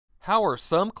How are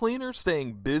some cleaners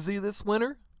staying busy this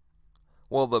winter?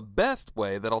 Well, the best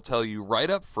way that I'll tell you right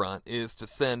up front is to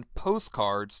send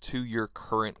postcards to your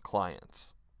current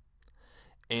clients.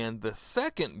 And the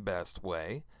second best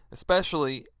way,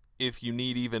 especially if you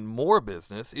need even more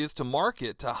business, is to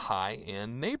market to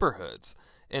high-end neighborhoods.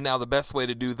 And now the best way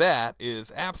to do that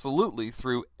is absolutely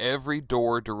through every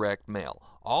door direct mail,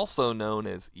 also known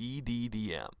as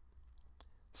EDDM.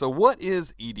 So what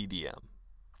is EDDM?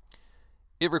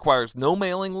 It requires no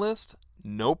mailing list,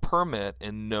 no permit,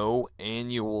 and no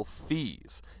annual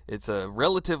fees. It's a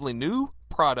relatively new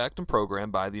product and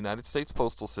program by the United States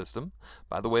Postal System.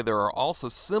 By the way, there are also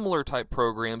similar type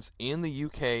programs in the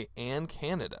UK and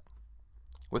Canada.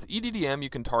 With EDDM, you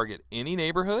can target any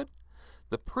neighborhood.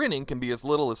 The printing can be as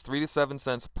little as 3 to 7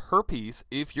 cents per piece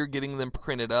if you're getting them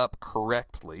printed up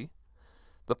correctly.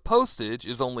 The postage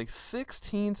is only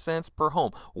 16 cents per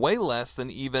home, way less than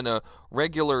even a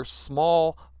regular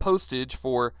small postage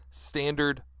for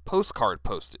standard postcard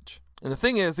postage. And the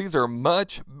thing is, these are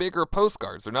much bigger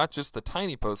postcards. They're not just the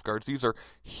tiny postcards. These are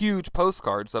huge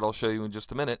postcards that I'll show you in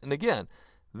just a minute. And again,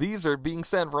 these are being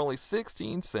sent for only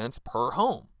 16 cents per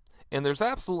home. And there's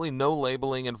absolutely no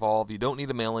labeling involved. You don't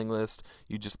need a mailing list.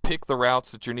 You just pick the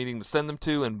routes that you're needing to send them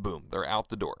to, and boom, they're out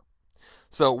the door.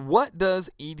 So what does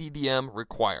EDDM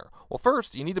require? Well,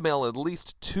 first, you need to mail at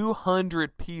least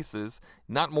 200 pieces,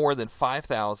 not more than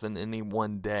 5,000 in any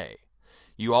one day.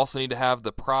 You also need to have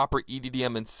the proper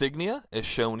EDDM insignia, as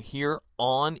shown here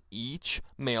on each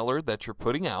mailer that you're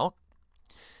putting out.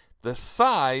 The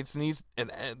size needs,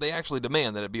 and they actually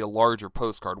demand that it be a larger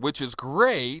postcard, which is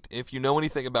great if you know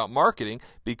anything about marketing,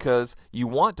 because you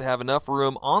want to have enough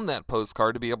room on that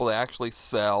postcard to be able to actually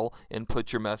sell and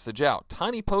put your message out.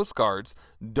 Tiny postcards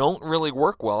don't really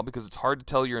work well because it's hard to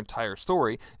tell your entire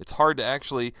story. It's hard to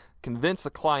actually convince a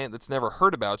client that's never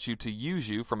heard about you to use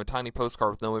you from a tiny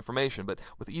postcard with no information. But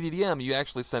with EDDM, you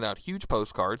actually send out huge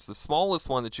postcards. The smallest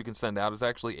one that you can send out is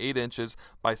actually 8 inches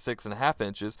by 6.5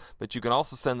 inches, but you can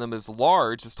also send them as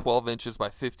large as 12 inches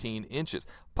by 15 inches.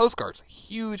 Postcards,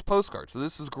 huge postcards. So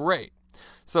this is great.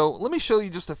 So let me show you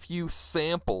just a few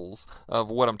samples of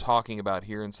what I'm talking about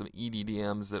here and some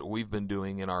EDDMs that we've been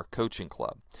doing in our coaching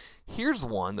club. Here's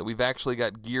one that we've actually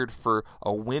got geared for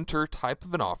a winter type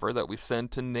of an offer that we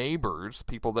send to neighbors,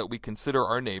 people that we consider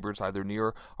our neighbors, either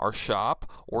near our shop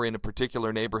or in a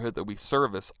particular neighborhood that we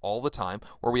service all the time,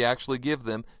 where we actually give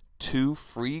them 2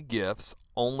 free gifts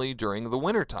only during the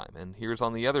winter time. And here's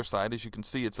on the other side, as you can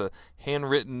see, it's a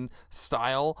handwritten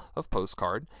style of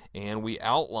postcard, and we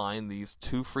outline these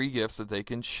 2 free gifts that they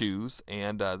can choose,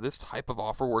 and this type of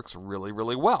offer works really,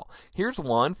 really well. Here's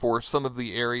one for some of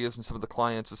the areas and some of the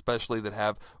clients especially that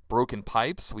have broken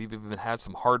pipes. We've even had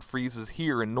some hard freezes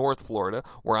here in North Florida,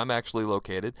 where I'm actually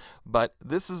located, but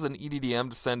this is an EDDM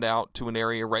to send out to an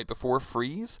area right before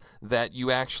freeze that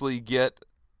you actually get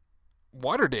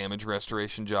water damage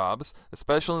restoration jobs,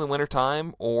 especially in the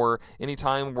wintertime or any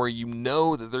time where you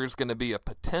know that there's going to be a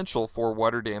potential for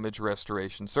water damage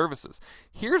restoration services.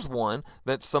 Here's one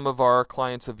that some of our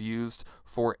clients have used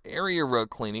for area rug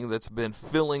cleaning that's been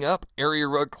filling up area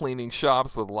rug cleaning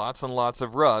shops with lots and lots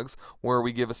of rugs, where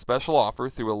we give a special offer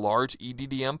through a large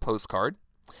EDDM postcard,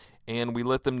 and we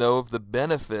let them know of the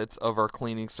benefits of our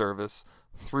cleaning service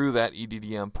through that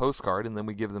EDDM postcard, and then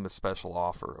we give them a special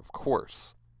offer, of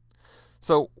course.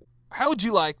 So how would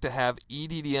you like to have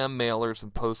EDDM mailers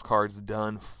and postcards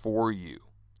done for you?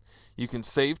 You can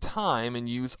save time and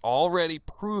use already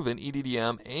proven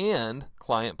EDDM and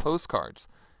client postcards.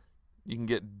 You can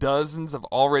get dozens of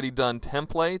already done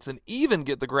templates and even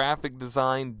get the graphic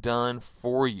design done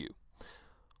for you.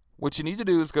 What you need to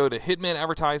do is go to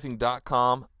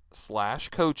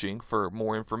hitmanadvertising.com/coaching for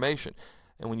more information.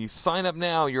 And when you sign up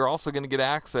now, you're also going to get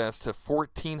access to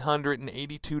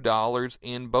 $1,482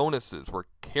 in bonuses. We're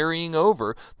carrying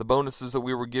over the bonuses that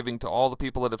we were giving to all the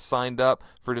people that have signed up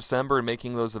for December and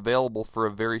making those available for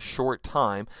a very short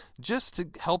time, just to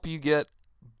help you get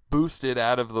boosted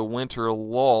out of the winter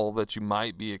lull that you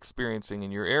might be experiencing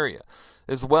in your area.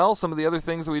 As well, some of the other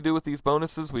things that we do with these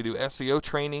bonuses, we do SEO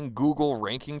training, Google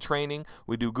ranking training,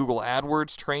 we do Google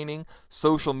AdWords training,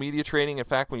 social media training. In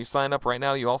fact, when you sign up right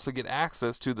now, you also get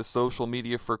access to the Social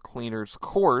Media for Cleaners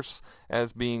course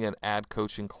as being an Ad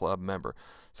Coaching Club member.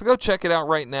 So go check it out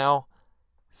right now,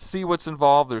 see what's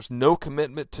involved. There's no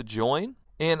commitment to join,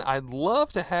 and I'd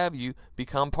love to have you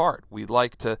become part. We'd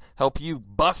like to help you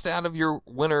bust out of your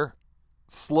winter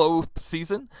slow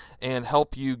season and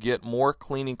help you get more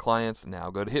cleaning clients.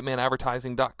 Now go to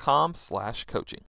hitmanadvertising.com/coaching.